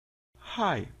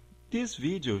Hi, this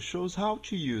video shows how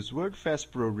to use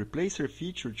Wordfast Pro Replacer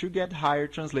feature to get higher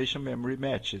translation memory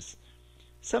matches.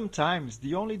 Sometimes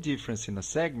the only difference in a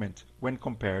segment, when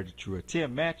compared to a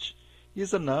TM match,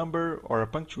 is a number or a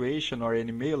punctuation or an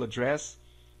email address.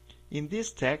 In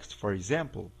this text, for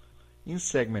example, in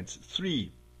segments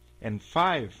 3 and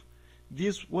 5,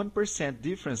 this 1%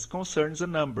 difference concerns a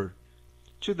number,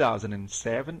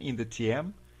 2007 in the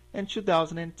TM and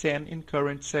 2010 in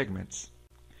current segments.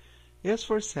 As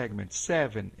for segments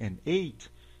 7 and 8,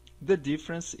 the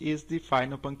difference is the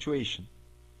final punctuation.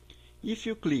 If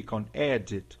you click on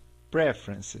Edit,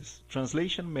 Preferences,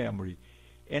 Translation Memory,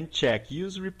 and check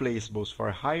Use Replaceables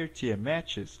for higher TM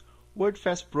matches,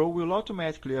 Wordfast Pro will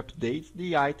automatically update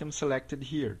the item selected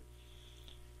here.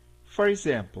 For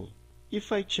example,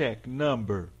 if I check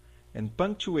Number and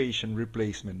Punctuation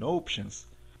Replacement options,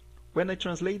 when I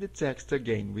translate the text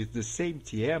again with the same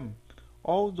TM,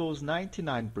 all those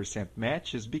 99%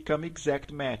 matches become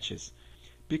exact matches,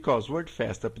 because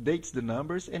Wordfast updates the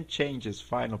numbers and changes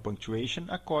final punctuation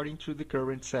according to the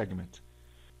current segment.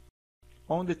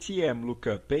 On the TM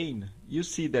lookup pane, you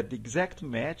see that the exact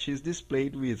match is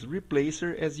displayed with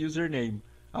Replacer as username,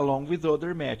 along with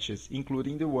other matches,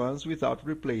 including the ones without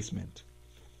replacement.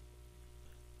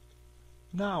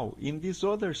 Now, in this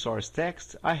other source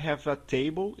text, I have a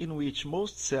table in which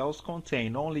most cells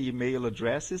contain only email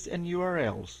addresses and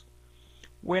URLs.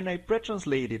 When I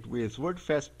pre-translate it with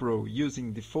Wordfast Pro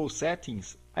using default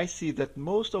settings, I see that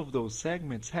most of those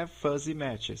segments have fuzzy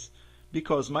matches,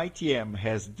 because my TM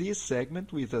has this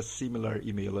segment with a similar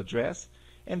email address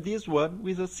and this one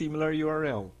with a similar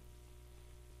URL.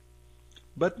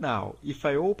 But now, if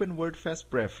I open Wordfast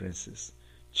Preferences,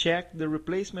 check the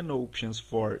replacement options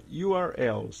for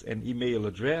URLs and email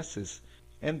addresses,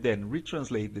 and then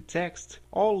retranslate the text,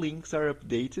 all links are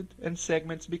updated and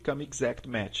segments become exact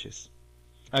matches.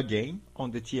 Again,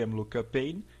 on the TM lookup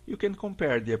pane, you can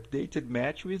compare the updated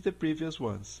match with the previous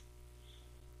ones.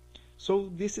 So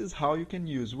this is how you can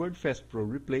use Wordfast Pro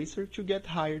Replacer to get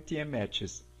higher TM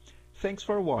matches. Thanks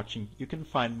for watching. You can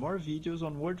find more videos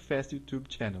on Wordfast YouTube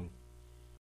channel.